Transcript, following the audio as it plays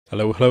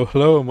Hello, hello,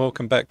 hello, and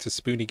welcome back to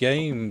Spoony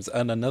Games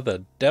and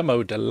another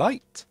demo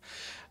delight.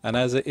 And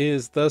as it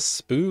is the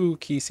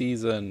spooky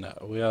season,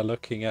 we are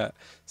looking at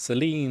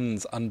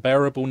Selene's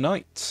Unbearable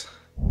Night.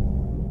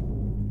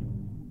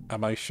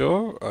 Am I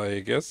sure? I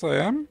guess I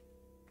am.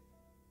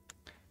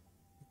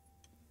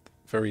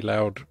 Very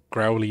loud,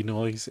 growly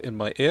noise in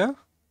my ear.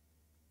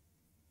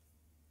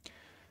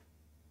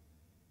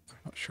 I'm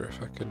not sure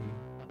if I can...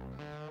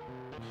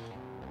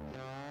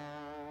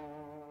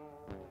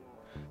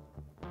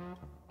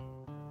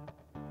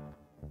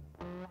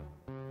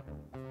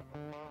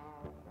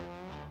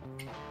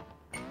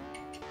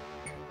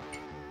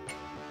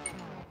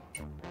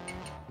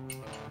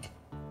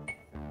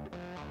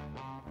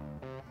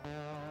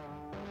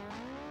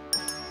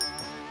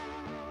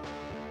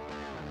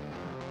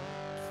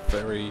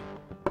 Very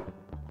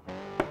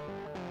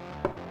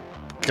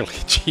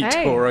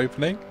glitchy door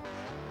opening.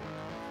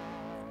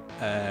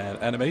 And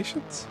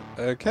animations.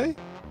 Okay.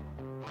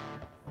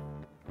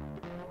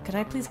 Could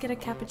I please get a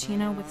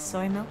cappuccino with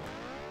soy milk?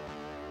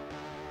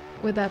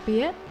 Would that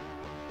be it?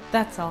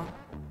 That's all.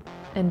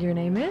 And your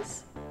name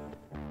is?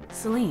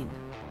 Selene.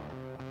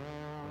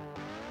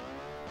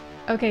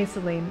 Okay,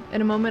 Selene.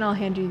 In a moment I'll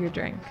hand you your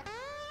drink.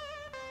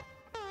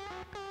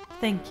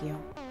 Thank you.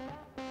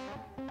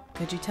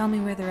 Could you tell me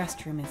where the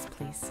restroom is,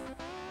 please?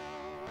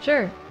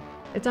 Sure.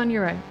 It's on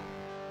your right.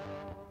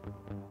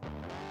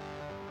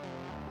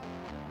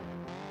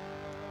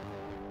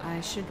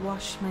 I should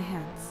wash my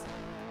hands.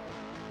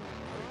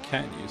 We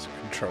can use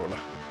a controller.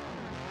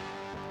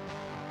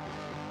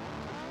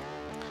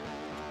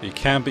 You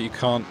can, but you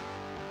can't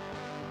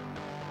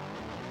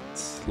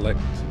select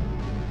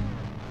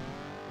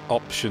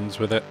options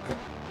with it.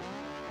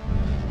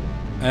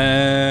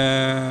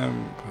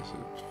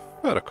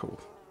 Vertical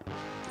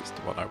is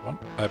the one I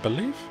want, I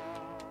believe.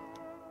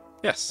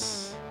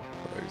 Yes.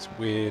 Those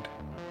weird.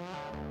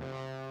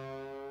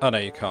 Oh no,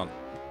 you can't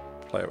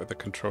play it with the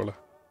controller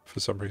for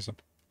some reason.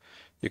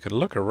 You can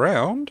look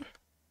around.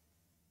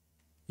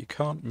 You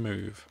can't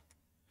move.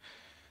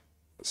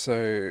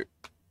 So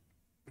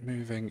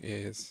moving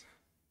is...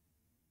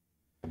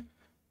 I've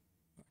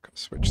got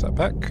to switch that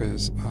back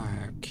because I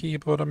have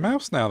keyboard and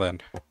mouse now then.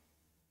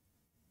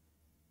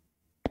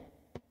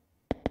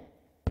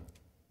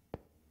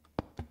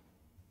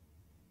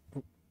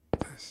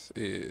 This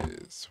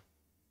is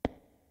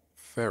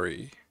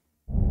very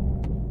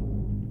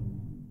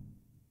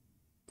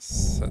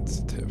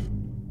sensitive.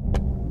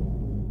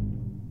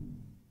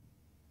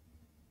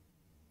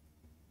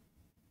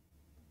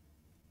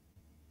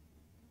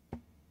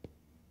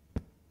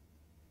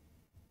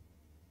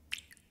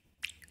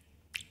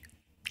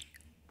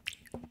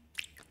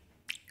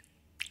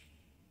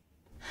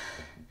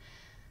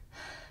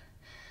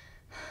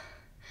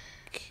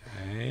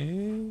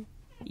 Okay.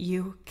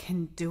 You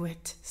can do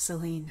it,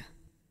 Selene.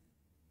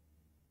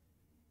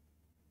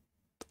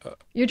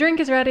 Your drink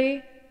is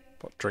ready.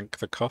 What, drink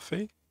the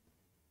coffee?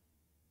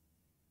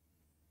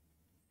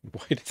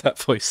 Why did that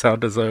voice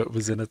sound as though it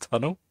was in a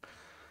tunnel?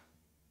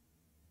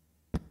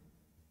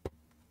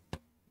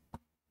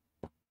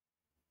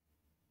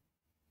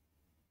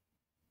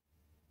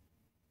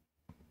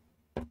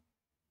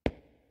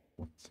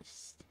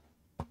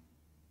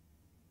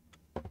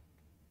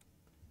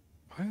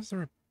 Why is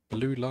there a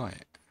blue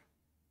light?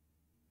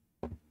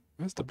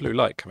 Where's the blue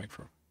light coming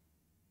from?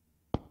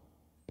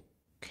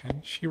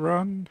 Can she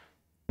run?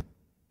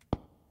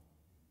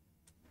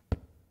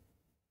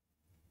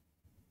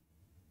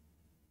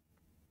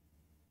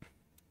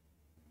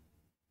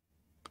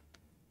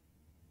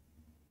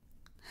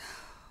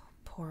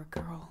 Poor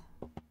girl.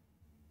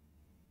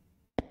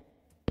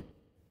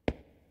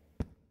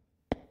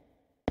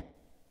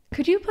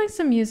 Could you play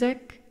some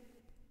music?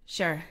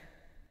 Sure.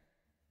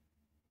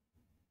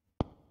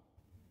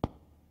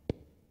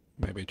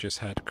 Maybe just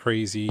had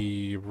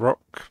crazy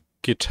rock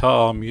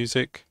guitar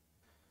music.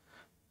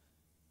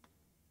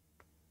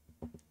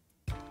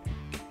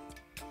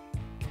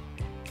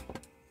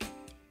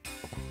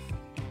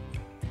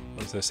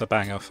 Was this a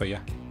banger for you?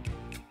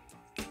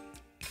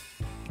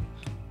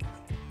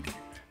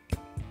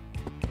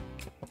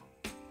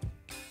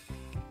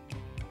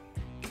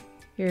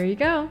 Here you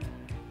go.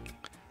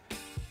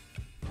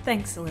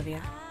 Thanks,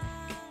 Olivia.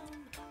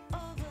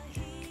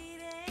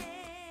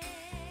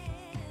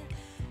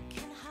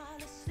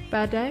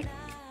 Bad day?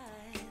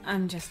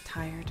 I'm just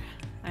tired.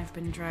 I've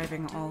been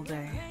driving all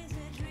day.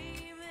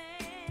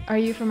 Are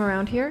you from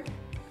around here?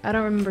 I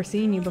don't remember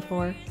seeing you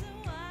before.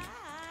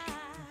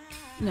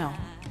 No,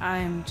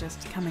 I'm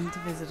just coming to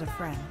visit a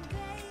friend.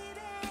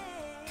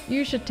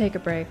 You should take a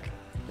break.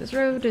 This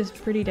road is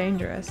pretty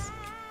dangerous.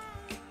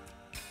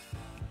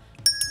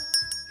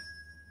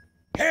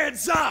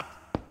 Hands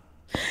up!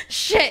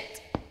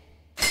 Shit!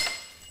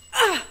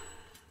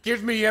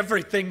 Give me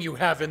everything you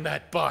have in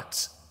that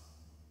box.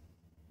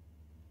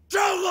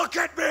 Don't look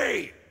at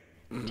me!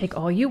 Take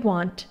all you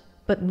want,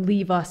 but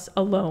leave us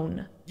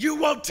alone. You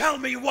won't tell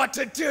me what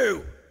to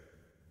do!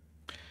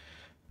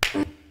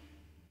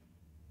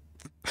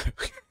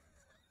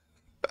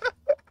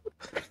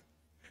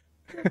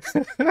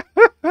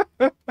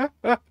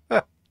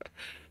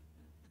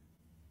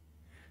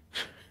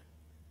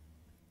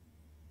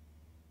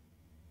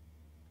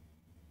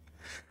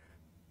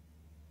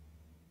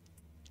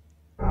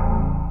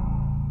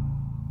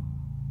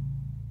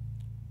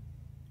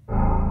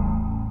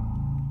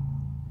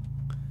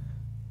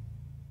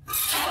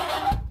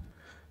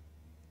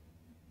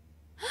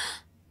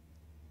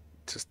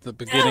 the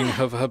beginning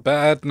of her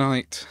bad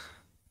night.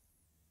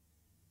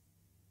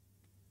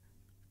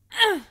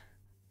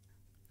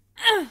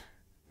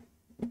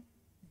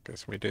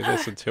 Guess we do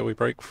this until we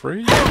break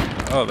free.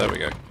 Oh, there we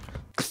go.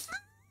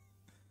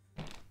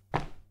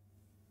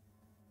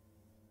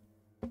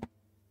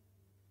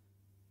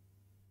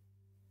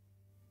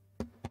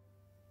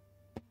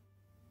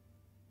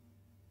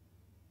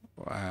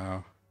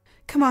 Wow.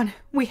 Come on,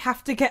 we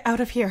have to get out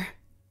of here.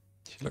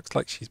 She looks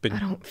like she's I been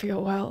don't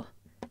feel well.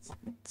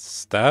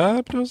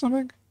 stabbed or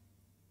something.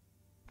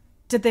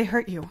 Did they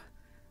hurt you?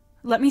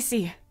 Let me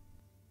see.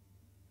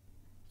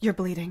 You're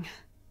bleeding.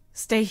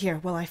 Stay here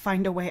while I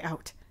find a way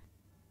out.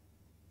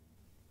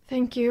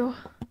 Thank you.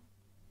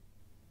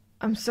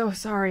 I'm so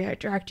sorry I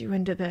dragged you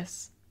into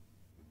this.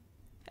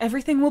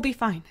 Everything will be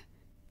fine.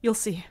 You'll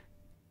see.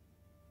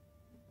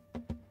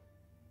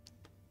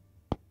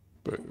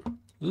 Boo.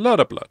 Lot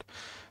of blood.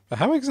 But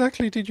how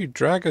exactly did you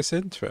drag us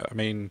into it? I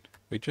mean,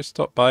 we just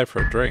stopped by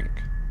for a drink.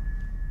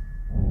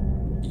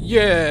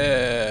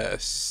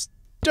 Yes!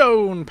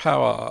 Stone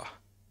power!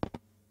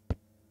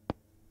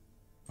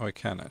 Oh, I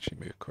can actually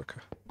move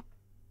quicker.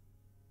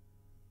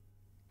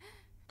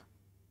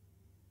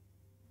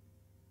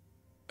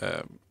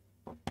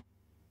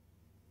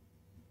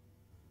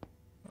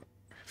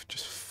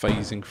 Just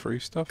phasing through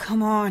stuff.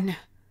 Come on.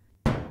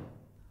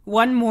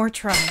 One more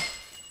try.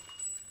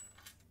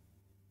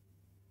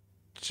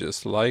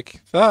 Just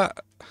like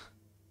that.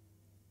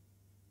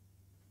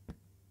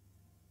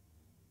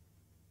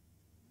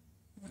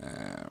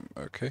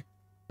 Okay.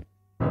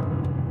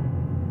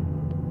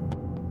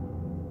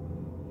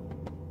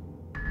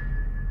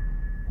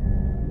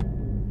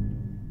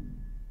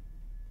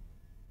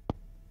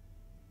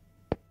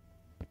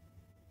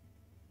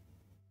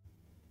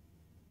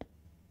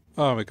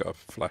 Oh, we got a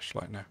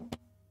flashlight now.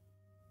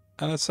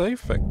 And a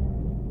save thing.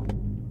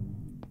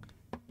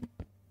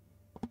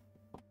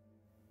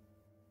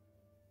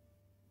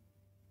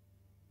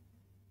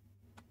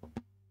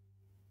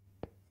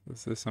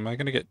 Is this? Am I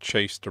going to get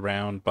chased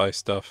around by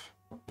stuff?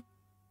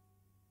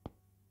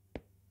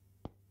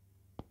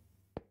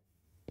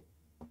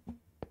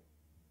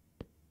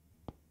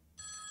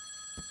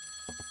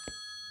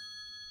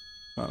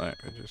 Oh no,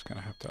 we're just going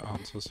to have to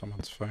answer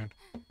someone's phone.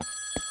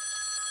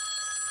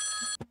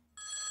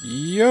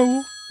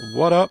 Yo,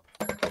 what up?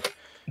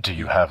 Do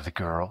you have the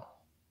girl?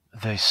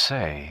 They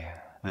say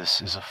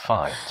this is a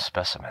fine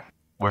specimen.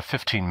 We're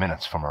 15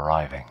 minutes from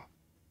arriving.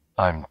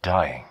 I'm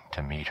dying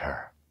to meet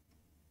her.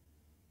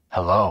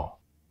 Hello?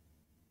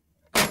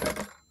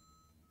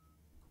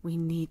 We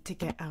need to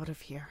get out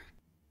of here.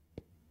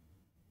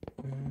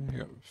 You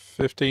got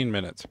 15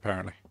 minutes,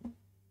 apparently.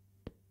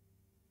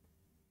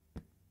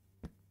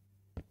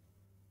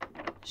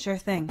 Sure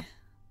thing.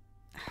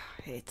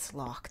 It's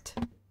locked.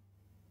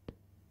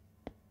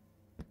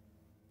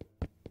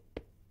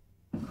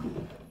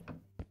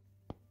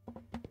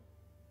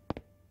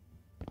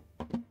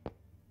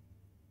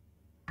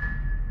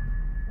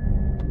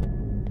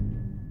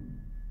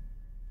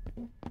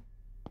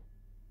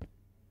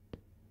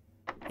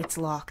 It's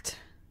locked.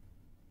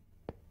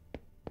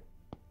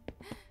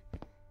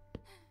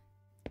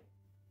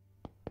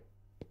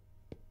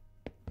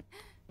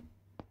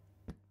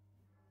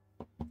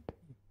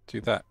 Do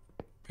that.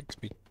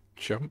 Makes me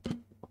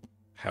jump.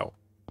 Hell.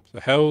 So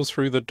hell's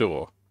through the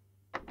door.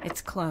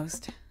 It's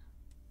closed.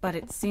 But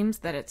it seems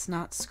that it's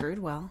not screwed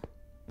well.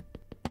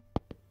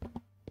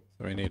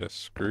 So we need a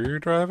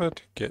screwdriver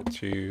to get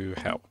to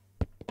hell.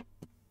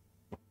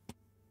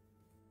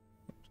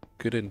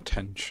 Good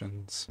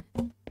intentions.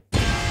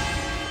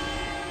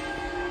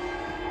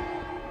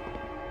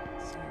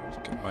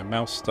 Get my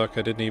mouse stuck.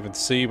 I didn't even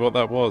see what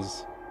that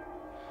was.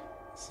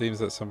 Seems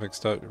that something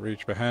started to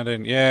reach behind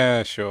it.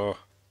 Yeah, sure.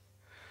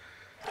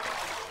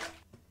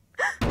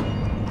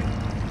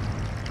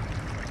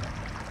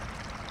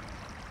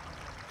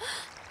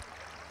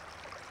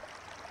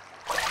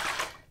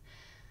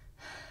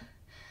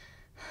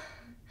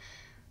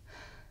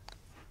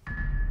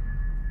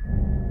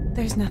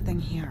 There's nothing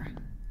here.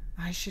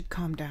 I should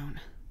calm down.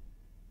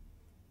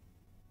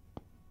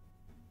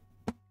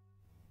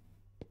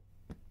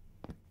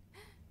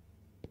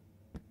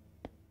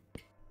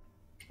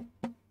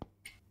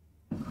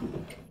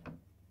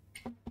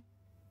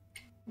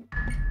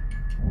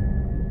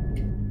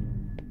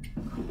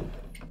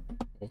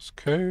 Morse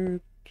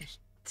code. Just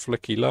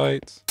flicky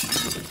lights.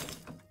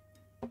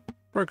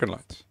 Broken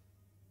lights.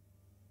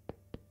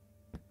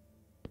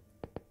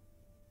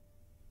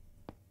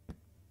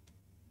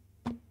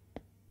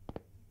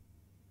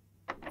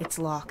 It's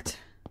locked.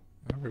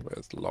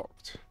 Everywhere's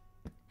locked.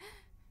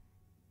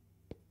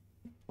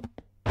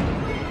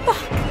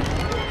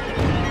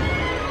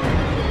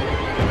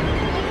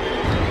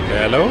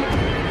 Hello?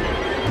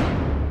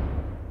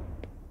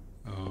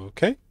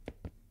 Okay.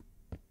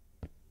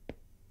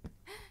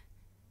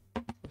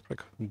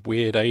 Like a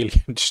weird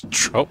alien just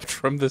dropped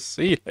from the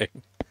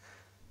ceiling.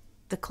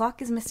 The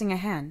clock is missing a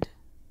hand,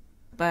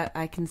 but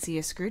I can see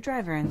a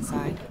screwdriver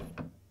inside.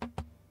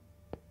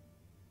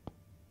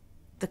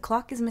 The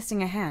clock is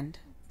missing a hand,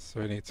 So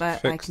we need to But I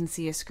fix can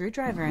see a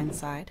screwdriver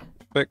inside.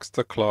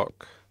 the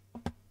clock,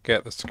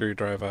 get the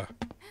screwdriver,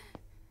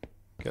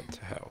 get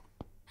to hell.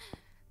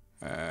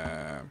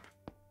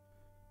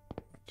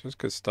 Just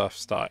because stuff's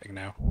starting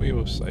now, we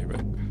will save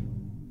it.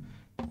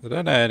 I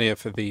don't know any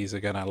of these are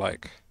gonna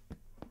like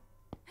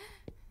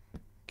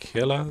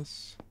kill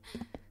us.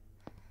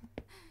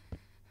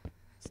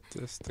 Is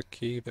this the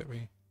key that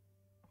we...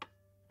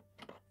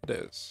 It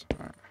is.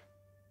 Alright.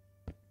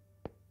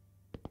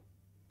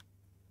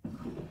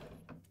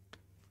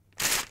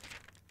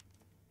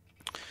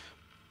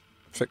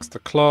 Fix the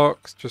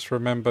clocks. Just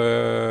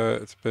remember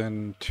it's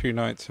been 2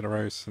 nights in a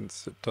row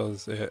since it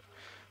does it.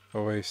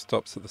 Always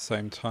stops at the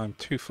same time.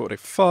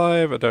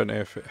 2:45. I don't know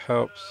if it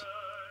helps.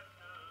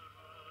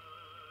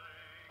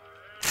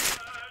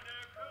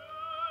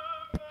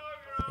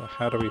 So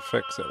how do we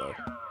fix it though?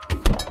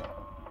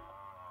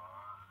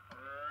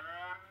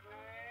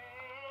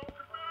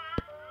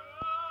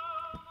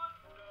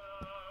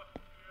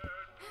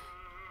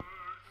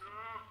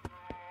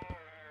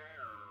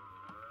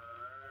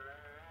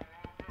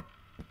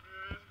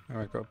 Now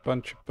we've got a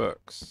bunch of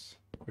books.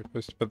 We're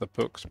supposed to put the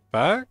books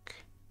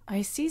back?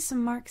 I see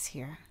some marks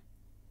here.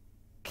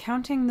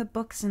 Counting the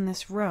books in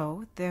this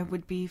row, there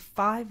would be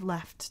 5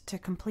 left to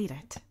complete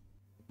it.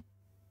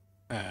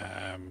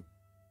 And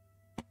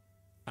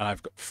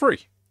I've got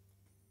 3.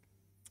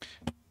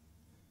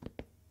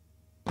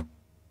 So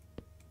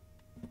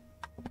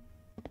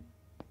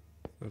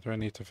do I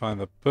need to find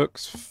the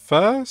books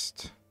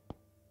first?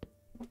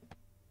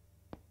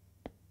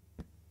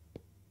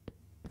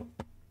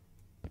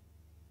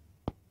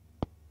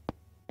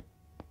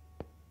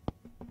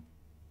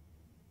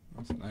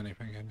 Wasn't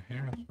anything in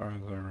here as far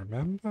as I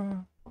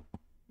remember.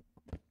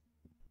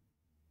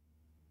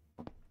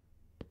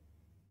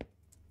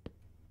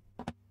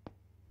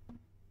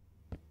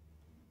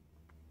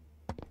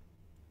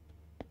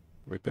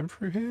 We've been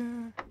through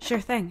here? Sure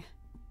thing.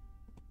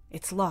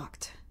 It's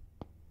locked.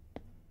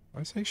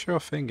 I say sure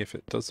thing if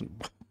it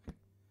doesn't.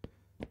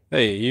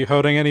 Hey, are you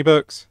holding any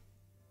books?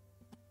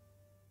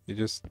 You're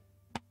just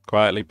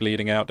quietly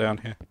bleeding out down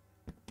here.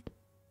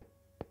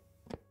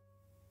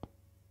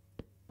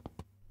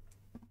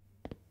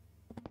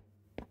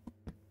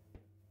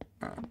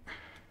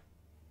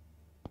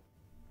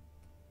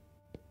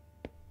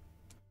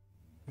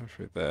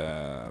 Through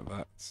there,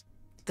 that's...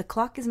 The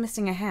clock is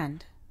missing a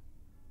hand,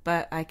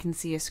 but I can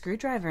see a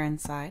screwdriver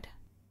inside.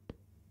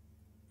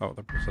 Oh,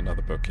 there was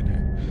another book in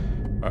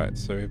here. Alright,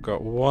 so we've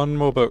got one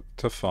more book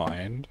to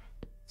find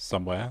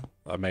somewhere.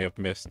 I may have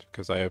missed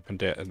because I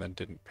opened it and then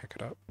didn't pick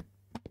it up.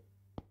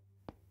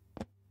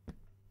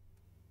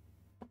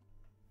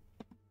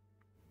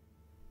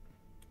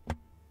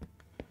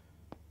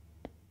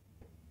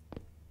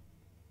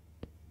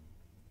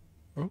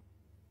 Oh.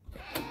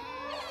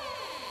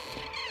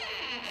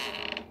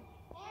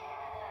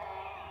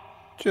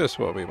 Just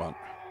what we want.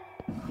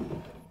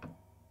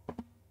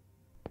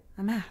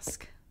 A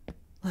mask,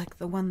 like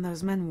the one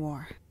those men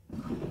wore.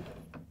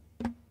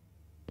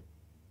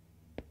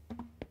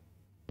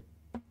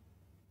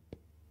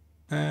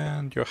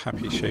 And your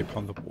happy shape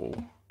on the wall.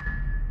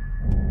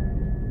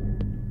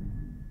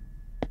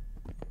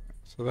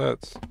 So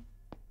that's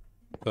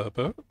the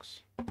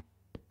books.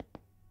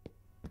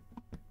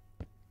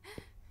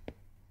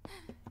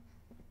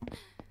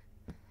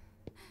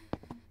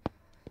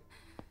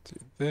 Do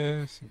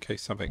this in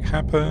case something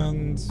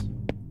happens.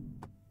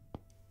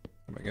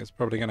 Something is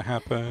probably going to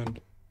happen.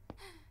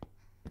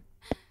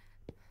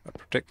 I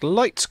predict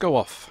lights go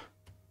off.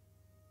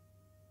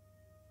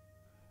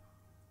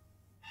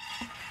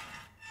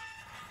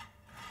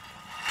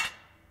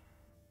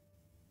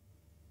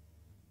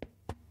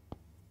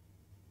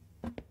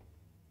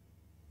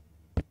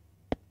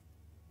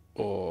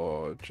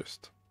 Or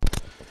just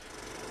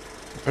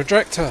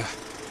projector.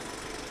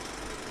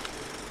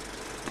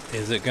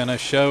 Is it gonna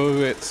show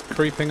it's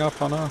creeping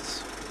up on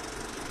us?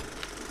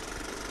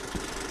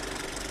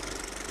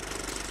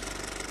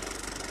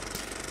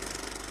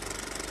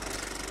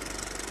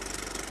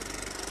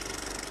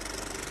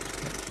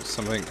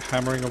 Something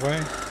hammering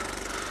away.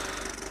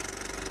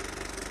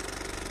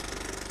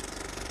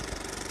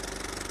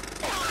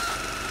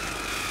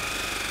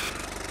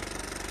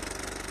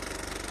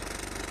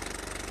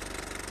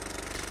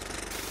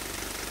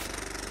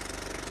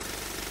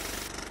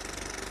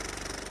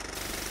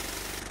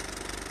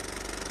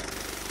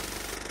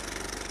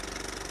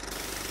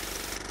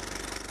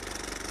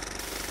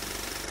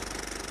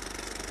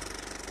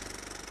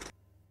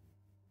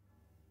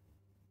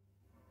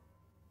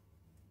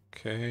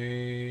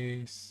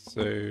 Okay,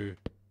 so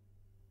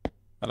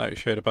I know you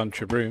showed a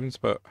bunch of rooms,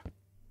 but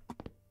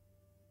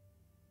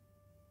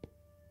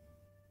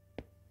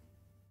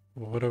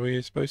what are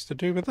we supposed to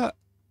do with that?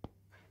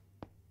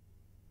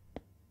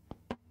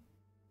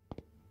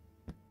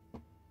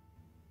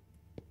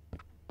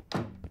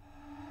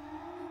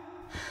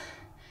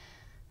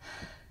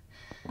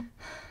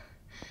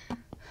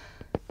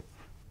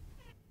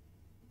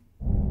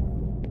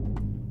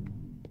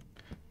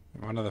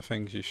 One of the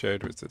things you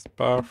showed was this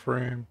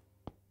bathroom.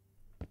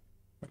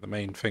 the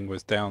main thing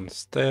was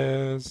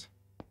downstairs.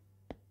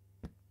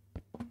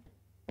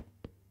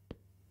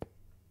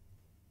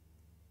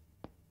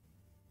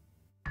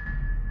 Oh,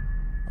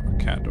 a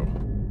candle.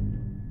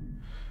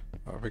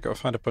 Oh, we gotta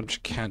find a bunch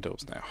of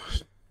candles now.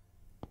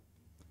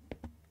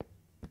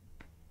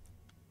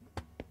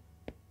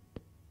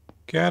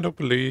 Candle,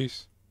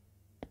 please.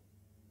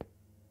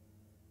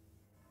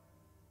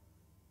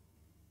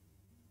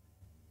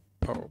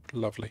 Oh,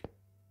 lovely.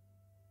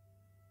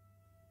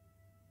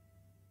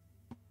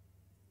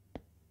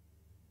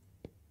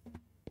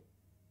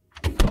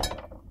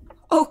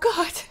 Oh,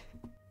 God!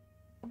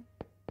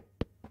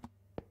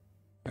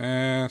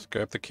 Let's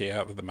grab the key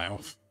out of the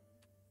mouth.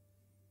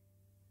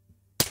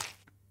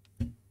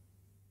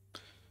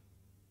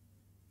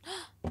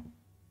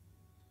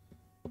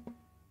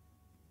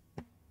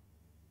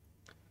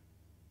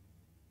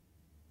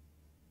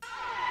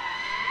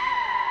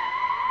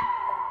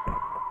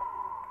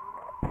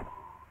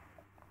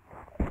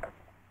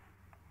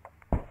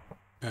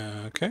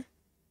 Okay.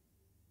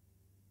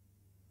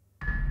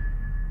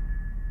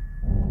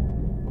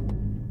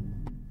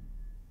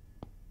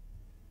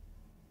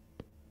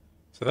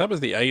 So that was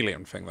the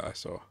alien thing that I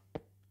saw.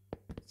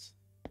 It's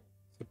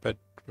a bed.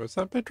 Was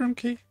that bedroom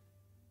key?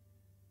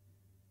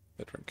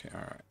 Bedroom key.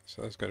 All right.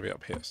 So that's got to be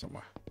up here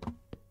somewhere.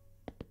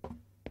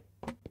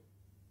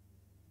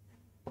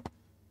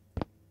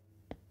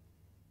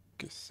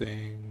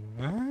 Guessing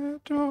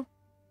that door.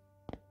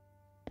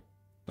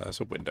 No, that's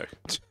a window.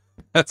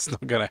 That's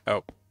not gonna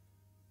help.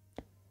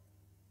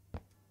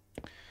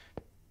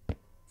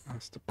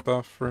 That's the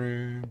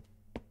bathroom.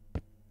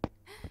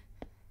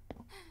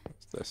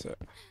 That's it.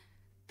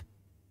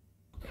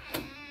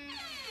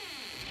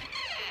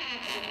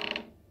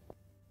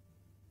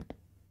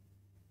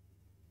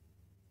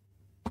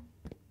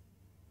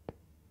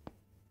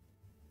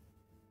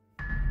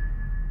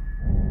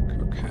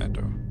 Cook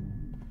handle.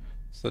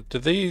 So do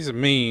these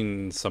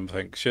mean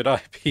something? Should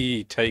I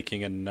be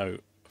taking a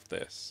note of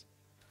this?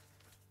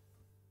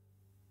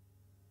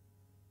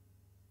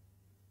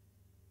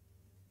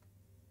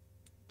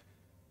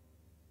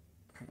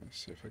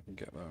 Let's see if I can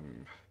get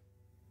them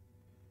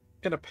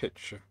in a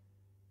picture.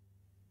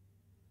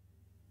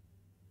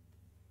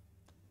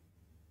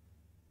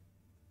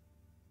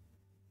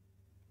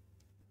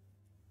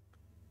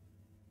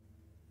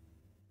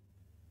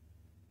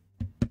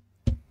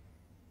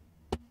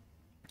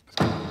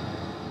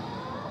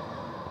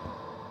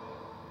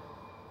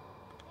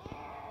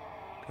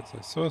 Because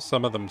I saw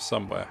some of them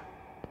somewhere.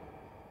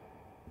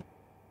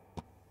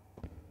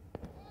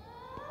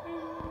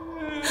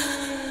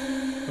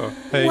 Oh,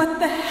 hey. What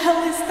the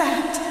hell is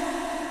that?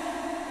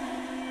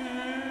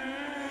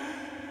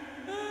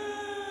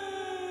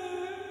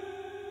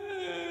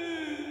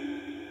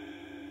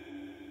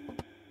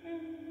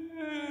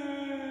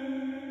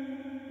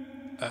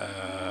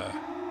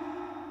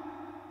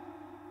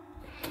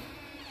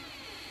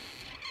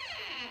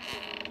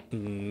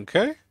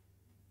 Okay.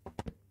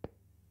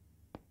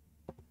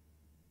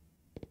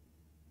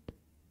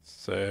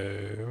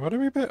 So, what do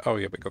we bit? Oh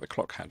yeah, we got the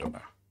clock handle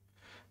now.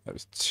 That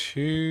was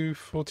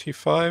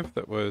 2:45.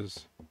 That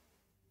was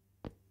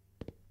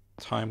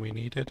time we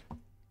needed.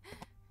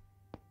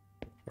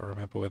 If I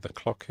remember where the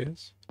clock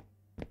is.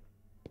 Is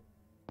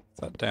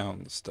that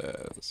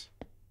downstairs?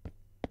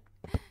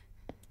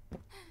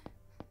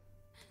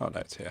 Oh no,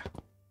 it's here.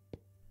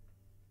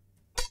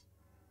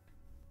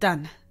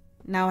 Done.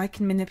 Now I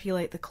can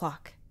manipulate the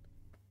clock.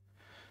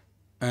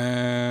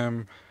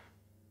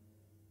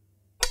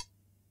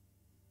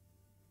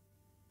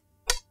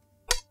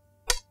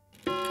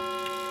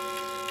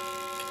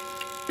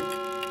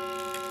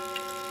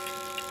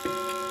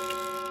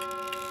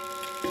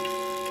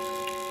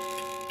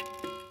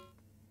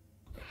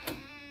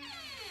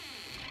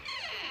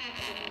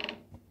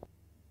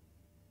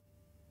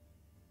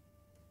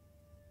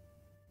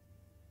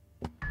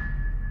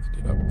 Set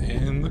it up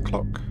in the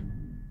clock.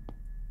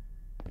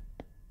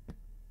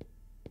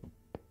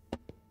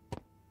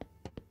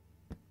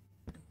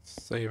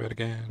 Save it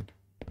again.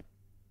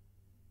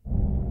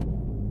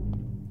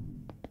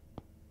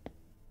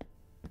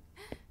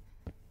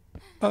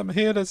 I'm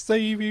here to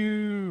save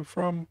you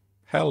from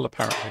hell,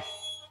 apparently.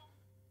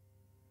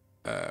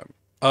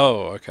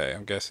 Oh, okay.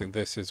 I'm guessing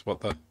this is what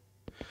the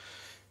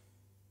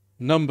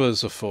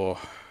numbers are for.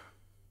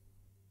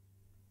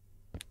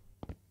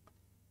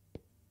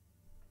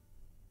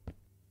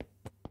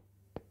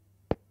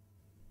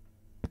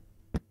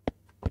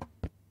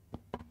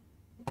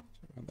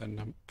 And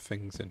then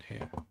things in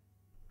here.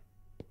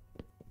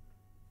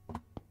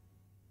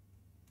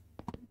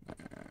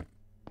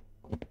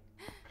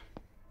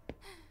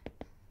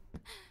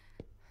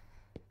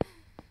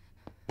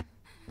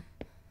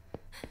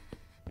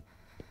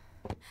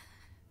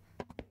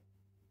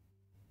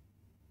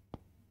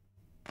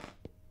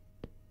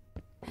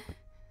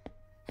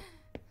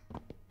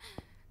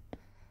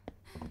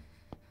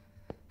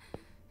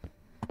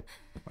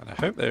 And I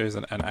hope there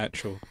isn't an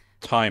actual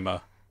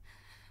timer,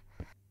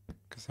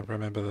 because I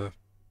remember the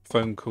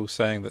phone call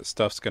saying that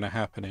stuff's going to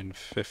happen in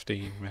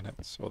 15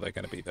 minutes, or they're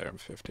going to be there in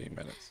 15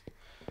 minutes.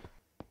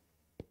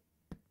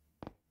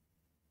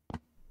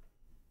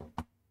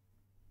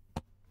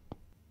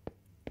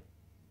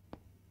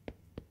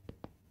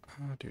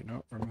 do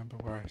not remember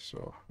where I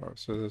saw. Oh,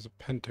 so there's a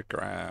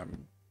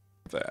pentagram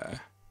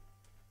there.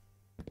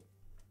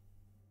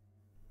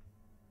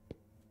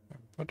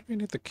 What do we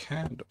need the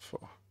candle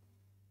for?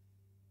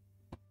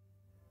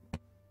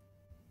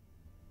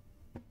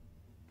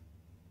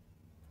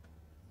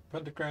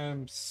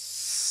 Pentagram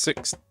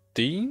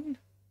 16?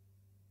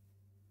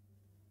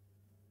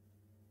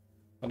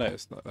 Oh no,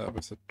 it's not. That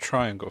was a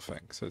triangle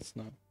thing, so it's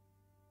not.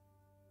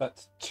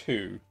 That's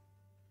 2.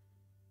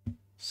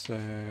 So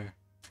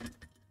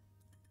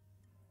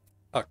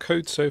our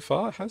code so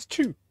far has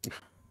 2.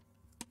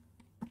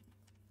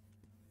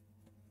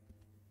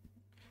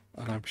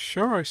 And I'm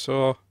sure I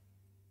saw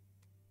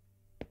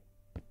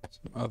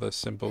some other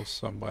symbols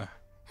somewhere.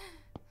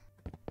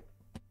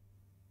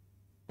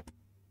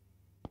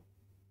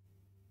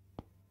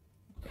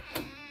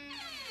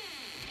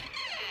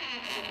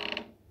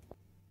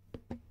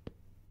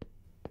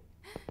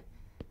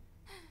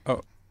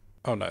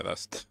 Oh no,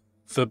 that's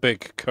the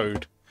big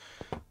code.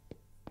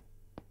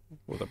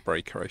 Or the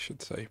breaker, I should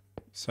say.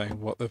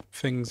 Saying what the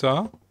things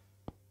are.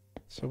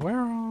 So where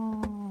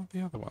are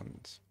the other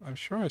ones? I'm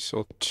sure I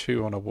saw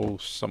 2 on a wall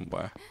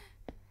somewhere.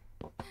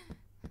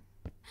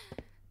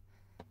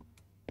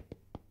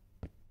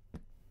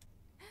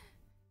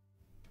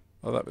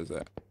 Oh, that was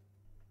it.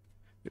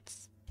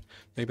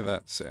 Maybe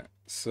that's it.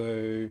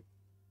 So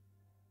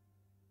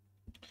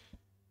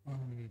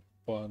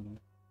 1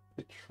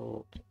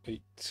 pitchfork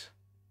 8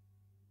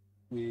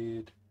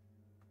 weird.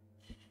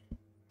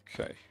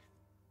 Okay.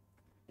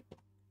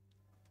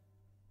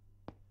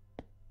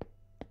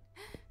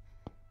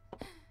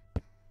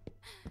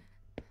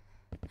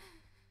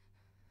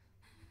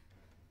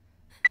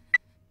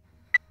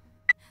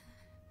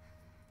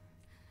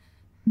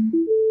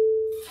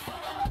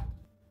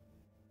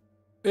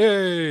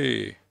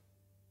 Yay!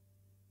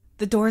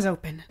 The door's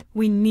open.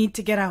 We need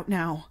to get out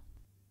now.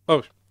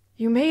 Oh,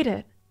 You made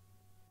it.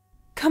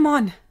 Come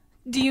on.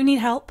 Do you need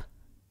help?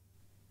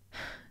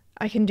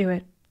 I can do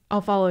it.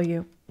 I'll follow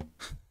you.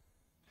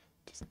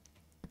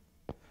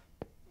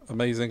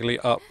 amazingly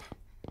up.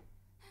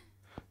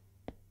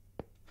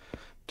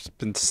 Just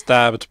been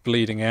stabbed,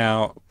 bleeding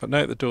out. But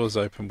no, the door's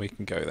open, we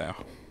can go now.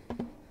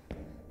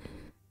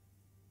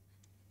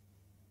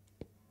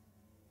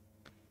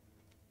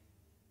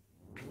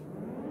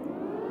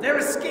 They're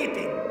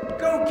escaping!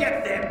 Go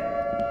get them!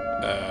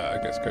 I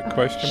guess good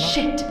question mark.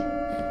 Shit!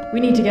 We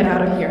need to get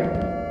out of here.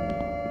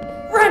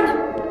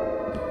 Run!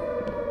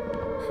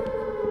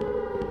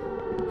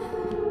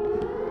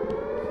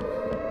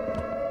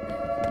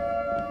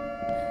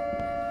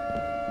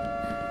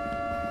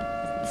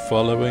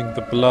 Following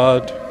the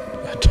blood.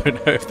 I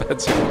don't know if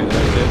that's a good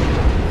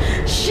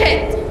idea.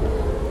 Shit!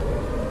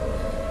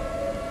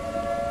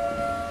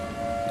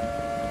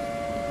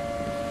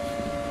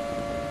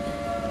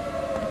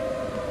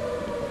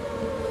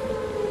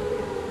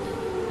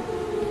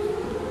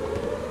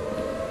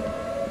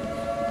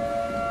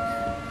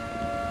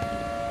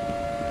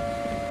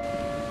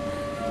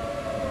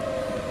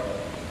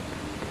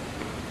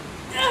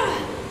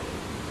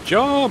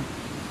 Job!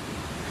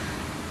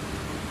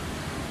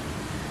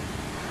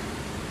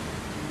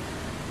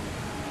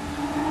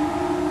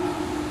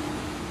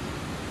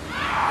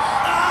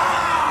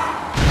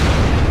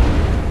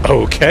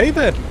 Okay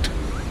then.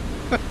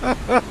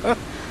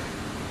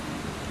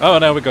 Oh,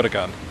 now we got a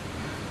gun.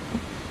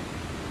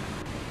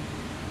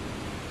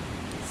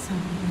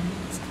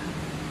 Someone's coming.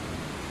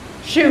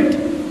 Shoot!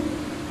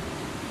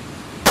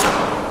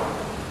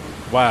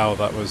 Wow,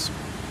 that was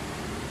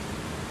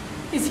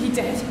Is he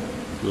dead?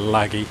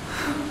 laggy.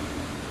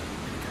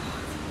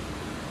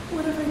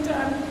 What have I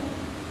done?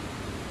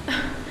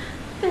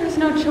 There was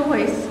no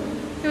choice.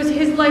 It was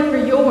his life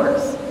or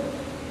yours.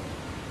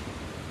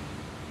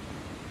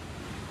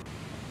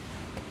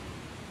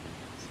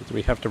 So do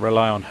we have to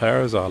rely on her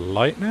as our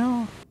light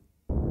now?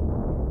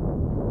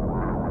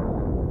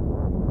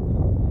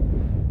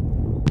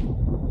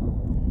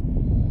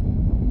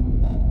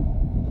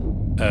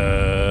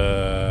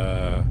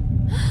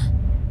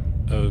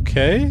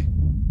 Okay.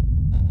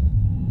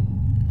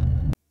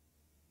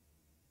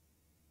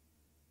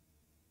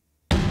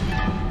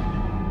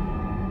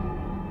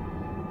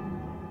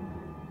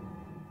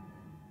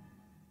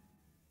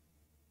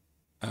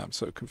 I'm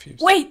so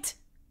confused. Wait!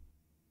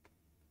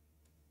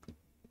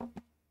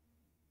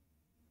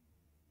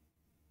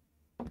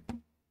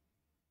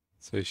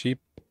 So is she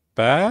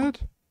bad?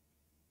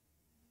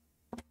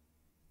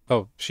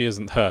 Oh, she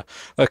isn't her.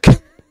 Okay.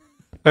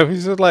 I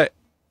was just like,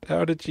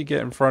 how did she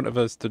get in front of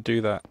us to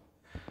do that?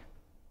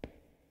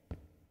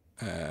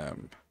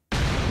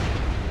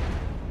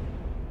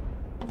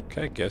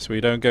 Okay, guess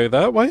we don't go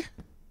that way.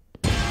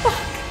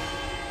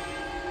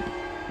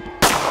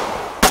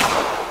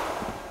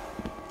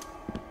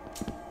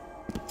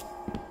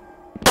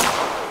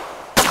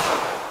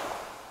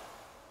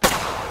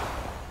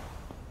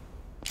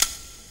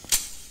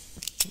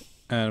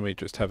 And we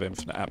just have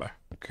infinite ammo.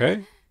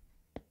 Okay.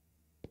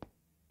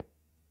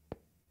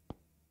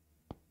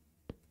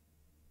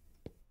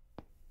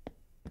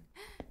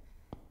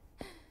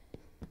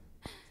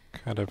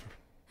 Kind of.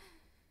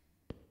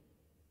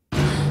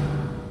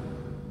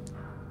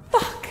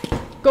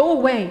 Go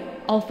away.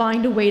 I'll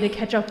find a way to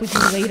catch up with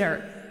you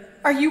later.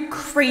 Are you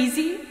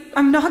crazy?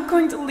 I'm not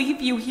going to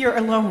leave you here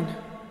alone.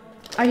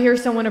 I hear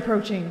someone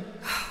approaching.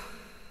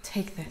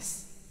 Take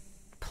this,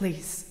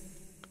 please.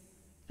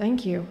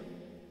 Thank you.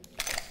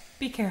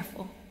 Be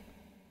careful.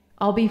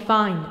 I'll be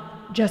fine.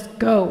 Just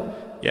go.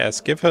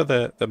 Yes, give her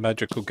the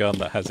magical gun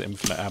that has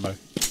infinite ammo.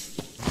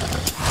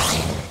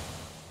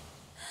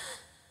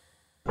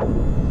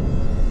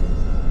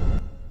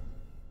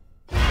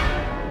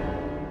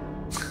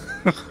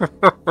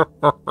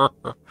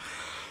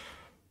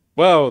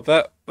 Well,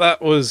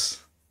 that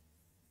was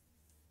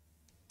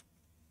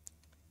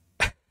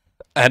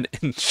an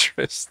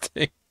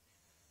interesting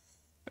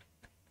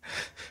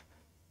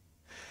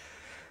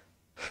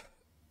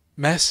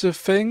mess of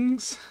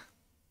things.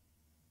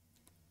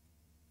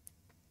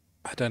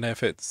 I don't know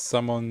if it's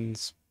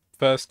someone's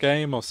first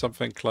game or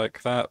something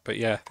like that, but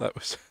yeah, that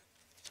was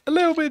a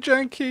little bit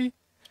janky.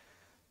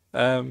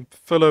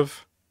 Full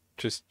of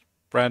just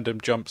random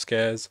jump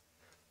scares.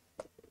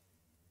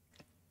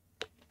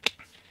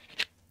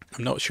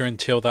 I'm not sure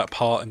until that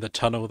part in the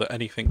tunnel that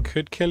anything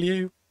could kill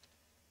you.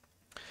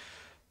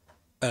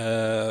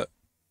 But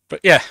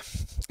yeah,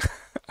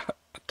 I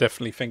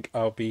definitely think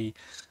I'll be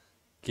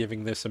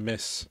giving this a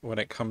miss when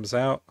it comes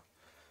out.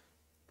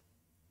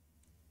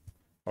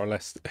 Or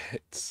unless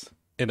it's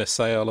in a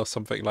sale or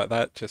something like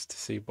that, just to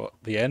see what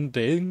the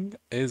ending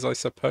is, I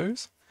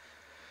suppose.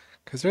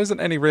 Because there isn't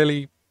any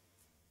really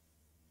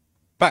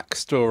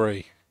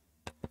backstory.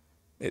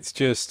 It's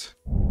just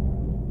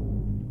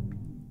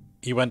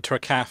you went to a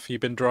cafe,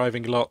 you've been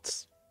driving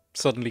lots,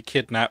 suddenly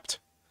kidnapped.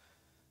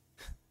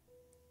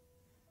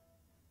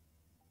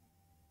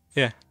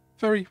 Yeah,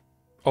 very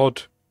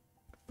odd.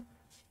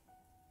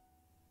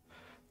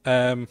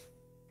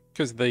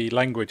 Because the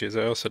languages,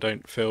 I also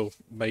don't feel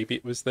maybe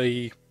it was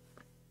the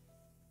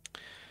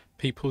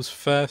people's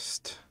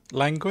first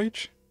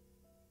language.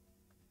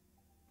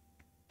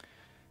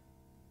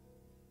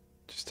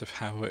 Just of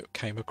how it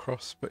came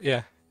across, but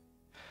yeah.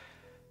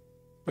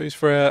 But it was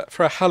for a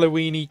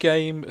Halloweeny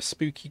game, a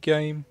spooky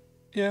game.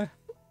 Yeah,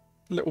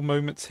 little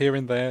moments here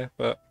and there,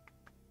 but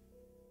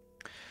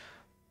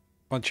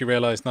once you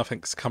realise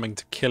nothing's coming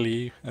to kill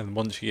you, and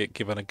once you get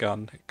given a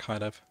gun, it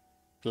kind of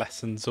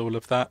lessens all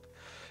of that.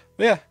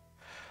 But yeah,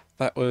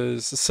 that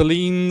was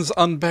Selene's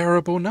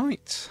Unbearable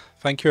Night.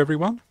 Thank you,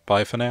 everyone.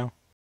 Bye for now.